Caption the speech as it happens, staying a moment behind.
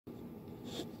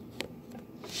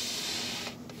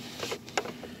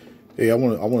Hey, I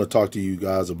want to talk to you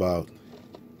guys about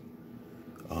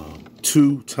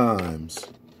two times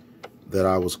that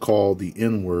I was called the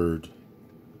N word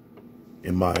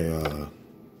in my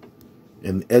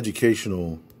in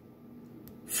educational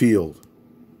field.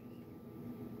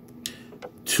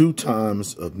 Two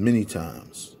times of many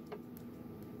times.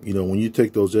 You know, when you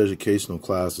take those educational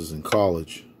classes in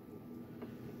college,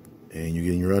 and you're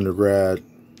getting your undergrad,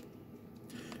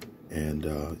 and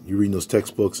you're reading those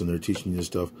textbooks, and they're teaching you this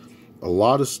stuff. A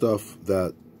lot of stuff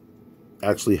that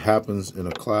actually happens in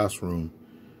a classroom,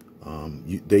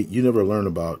 you never learn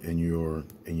about in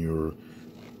your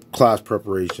class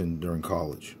preparation during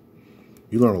college.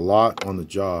 You learn a lot on the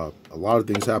job. A lot of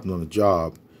things happen on the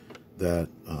job, that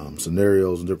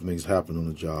scenarios and different things happen on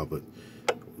the job. But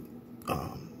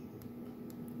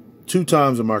two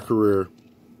times in my career,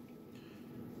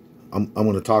 I'm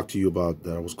going to talk to you about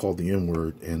that I was called the N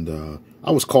word, and I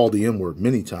was called the N word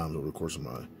many times over the course of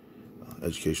my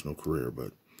educational career,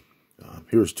 but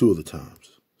here's two of the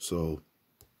times. So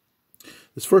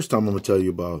this first time I'm going to tell you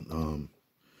about,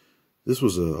 this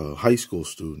was a high school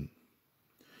student,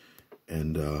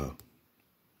 and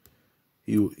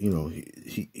he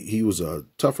was a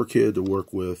tougher kid to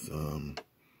work with,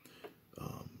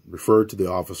 referred to the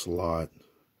office a lot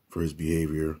for his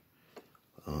behavior.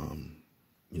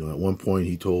 At one point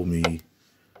he told me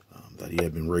that he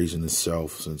had been raising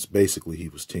himself since basically he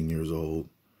was 10 years old.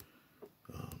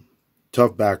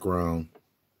 Tough background.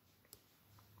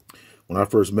 When I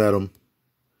first met him,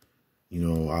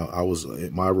 I was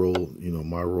my role.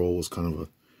 My role was kind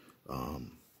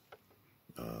of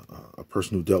a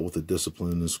person who dealt with the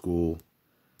discipline in the school,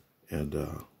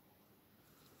 and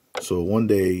so one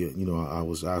day, I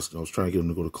was trying to get him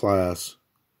to go to class,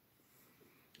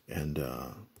 and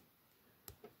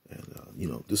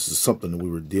this is something that we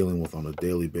were dealing with on a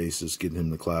daily basis, getting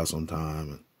him to class on time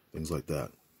and things like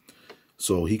that.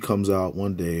 So he comes out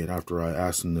one day, and after I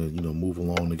asked him to, move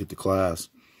along to get to class,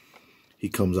 he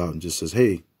comes out and just says,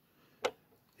 "Hey,"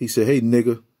 he said, "Hey,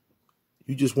 nigga,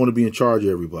 you just want to be in charge of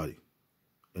everybody."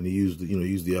 And he used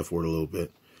the F word a little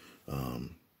bit.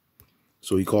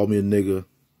 So he called me a nigga,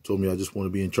 told me I just want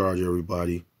to be in charge of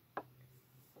everybody.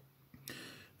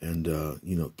 And,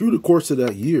 through the course of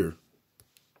that year,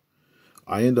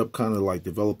 I end up kind of like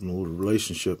developing a little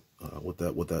relationship with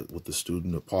the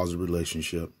student, a positive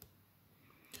relationship.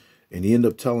 And he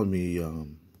ended up telling me,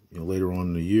 later on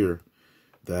in the year,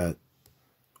 that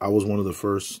I was one of the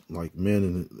first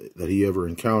men that he ever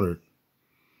encountered.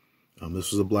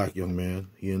 This was a black young man.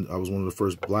 I was one of the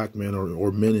first black men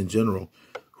or men in general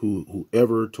who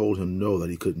ever told him no, that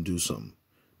he couldn't do something.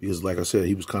 Because, like I said,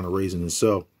 he was kind of raising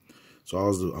himself. So I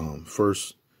was the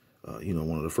first,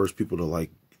 one of the first people to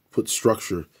put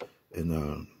structure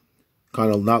and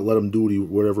kind of not let him do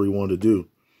whatever he wanted to do.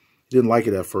 He didn't like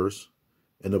it at first.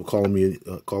 Ended up calling me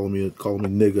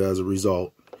nigga as a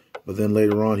result. But then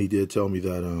later on, he did tell me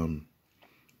that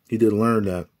he did learn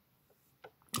that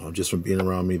just from being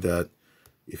around me, that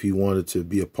if he wanted to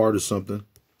be a part of something,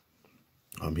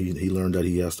 he learned that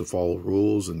he has to follow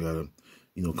rules and got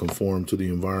to conform to the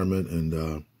environment,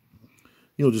 and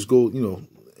just go,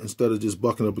 instead of just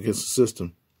bucking up against the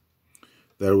system,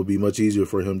 that it would be much easier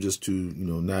for him just to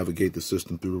navigate the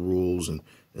system through the rules and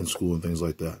school and things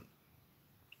like that.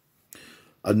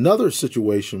 Another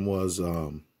situation was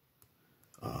when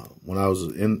I was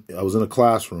in a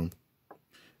classroom,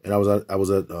 and it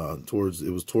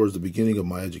was towards the beginning of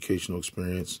my educational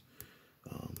experience.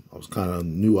 I was kind of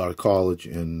new out of college,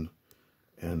 and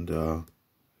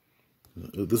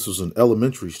this was an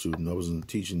elementary student. I was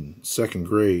teaching second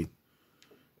grade,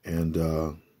 and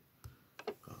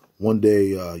one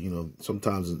day,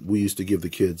 sometimes we used to give the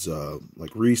kids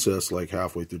recess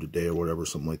halfway through the day or whatever,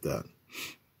 something like that.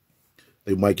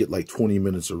 They might get 20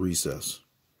 minutes of recess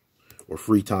or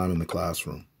free time in the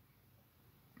classroom.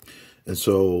 And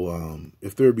so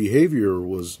if their behavior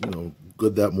was,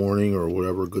 good that morning or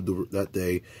whatever, good that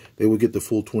day, they would get the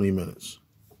full 20 minutes.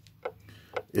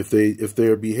 If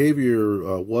their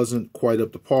behavior wasn't quite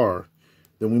up to par,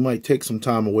 then we might take some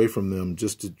time away from them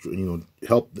just to,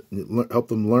 help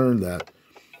them learn that,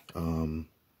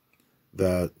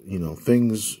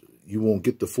 things, you won't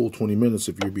get the full 20 minutes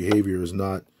if your behavior is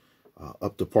not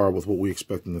up to par with what we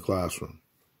expect in the classroom.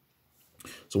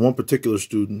 So one particular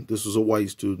student, this was a white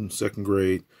student, second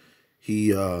grade,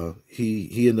 he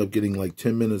ended up getting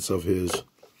 10 minutes of his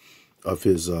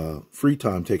free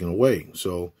time taken away.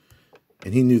 So,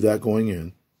 and he knew that going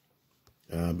in,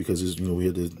 because we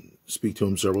had to speak to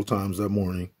him several times that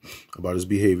morning about his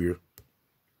behavior.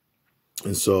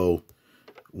 And so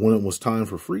when it was time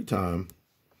for free time,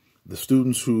 the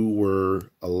students who were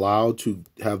allowed to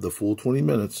have the full 20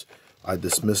 minutes I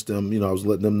dismissed them. I was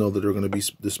letting them know that they're going to be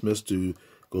dismissed to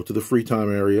go to the free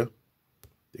time area.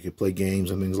 They could play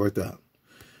games and things like that.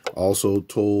 Also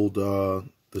told the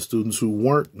students who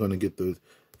weren't going to get the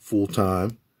full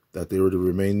time that they were to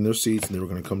remain in their seats and they were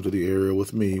going to come to the area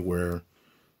with me where,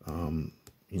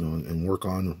 and work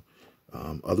on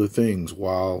other things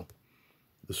while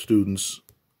the students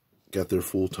got their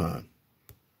full time.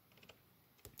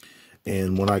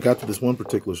 And when I got to this one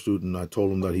particular student, I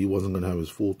told him that he wasn't going to have his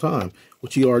full time,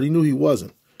 which he already knew he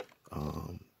wasn't.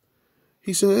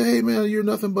 He said, "Hey, man, you're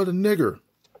nothing but a nigger."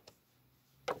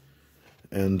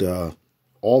 And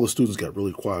all the students got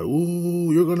really quiet.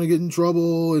 "Ooh, you're going to get in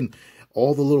trouble." And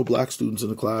all the little black students in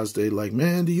the class, they like,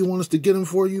 "Man, do you want us to get him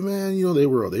for you, man?" They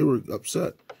were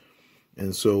upset.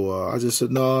 And so I just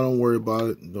said, "No, don't worry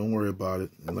about it. Don't worry about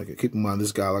it." And keep in mind,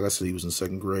 this guy, like I said, he was in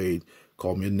 2nd grade,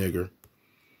 called me a nigger.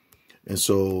 And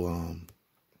so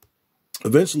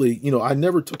eventually, I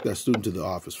never took that student to the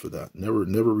office for that.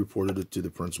 Never reported it to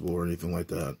the principal or anything like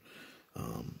that.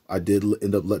 I did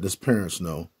end up letting his parents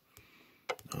know.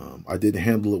 I did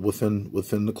handle it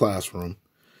within the classroom,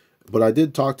 but I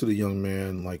did talk to the young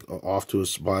man off to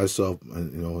us by himself,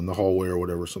 in the hallway or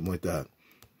whatever, something like that.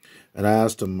 And I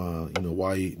asked him,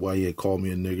 why he had called me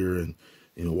a nigger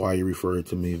and why he referred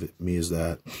to me as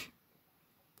that.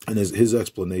 And his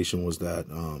explanation was that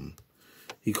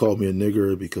he called me a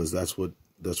nigger because that's what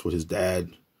his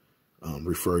dad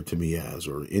referred to me as,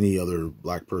 or any other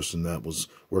black person that was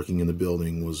working in the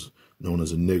building was known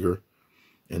as a nigger.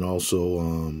 And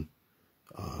also,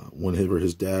 whenever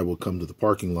his dad would come to the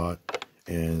parking lot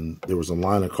and there was a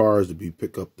line of cars to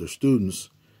pick up their students,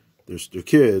 their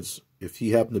kids, if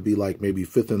he happened to be maybe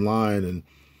 5th in line and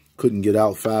couldn't get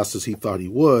out fast as he thought he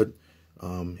would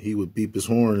beep his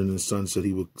horn, and his son said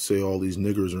he would say, "All these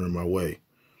niggers are in my way."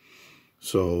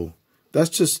 So that's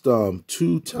just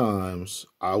 2 times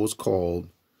I was called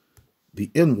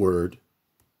the N-word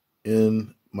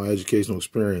in my educational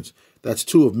experience. That's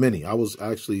 2 of many. I was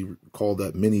actually called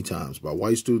that many times by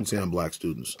white students and black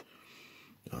students.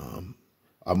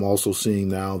 I'm also seeing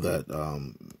now that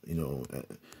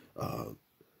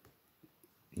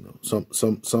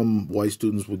some white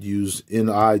students would use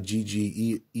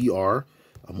N-I-G-G-E-R.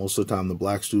 Most of the time, the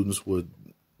black students would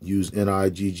use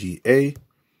N-I-G-G-A.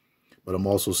 But I'm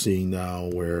also seeing now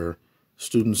where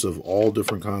students of all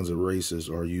different kinds of races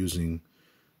are using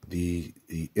the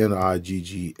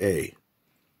N-I-G-G-A.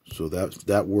 So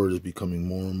that word is becoming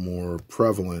more and more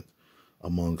prevalent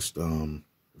amongst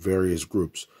various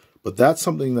groups. But that's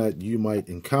something that you might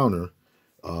encounter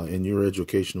in your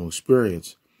educational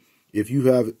experience. If you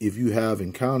have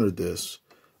encountered this,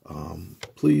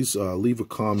 please leave a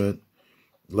comment.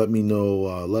 Let me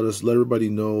know. Let everybody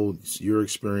know your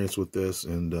experience with this,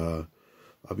 and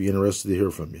I'll be interested to hear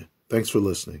from you. Thanks for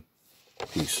listening.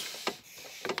 Peace.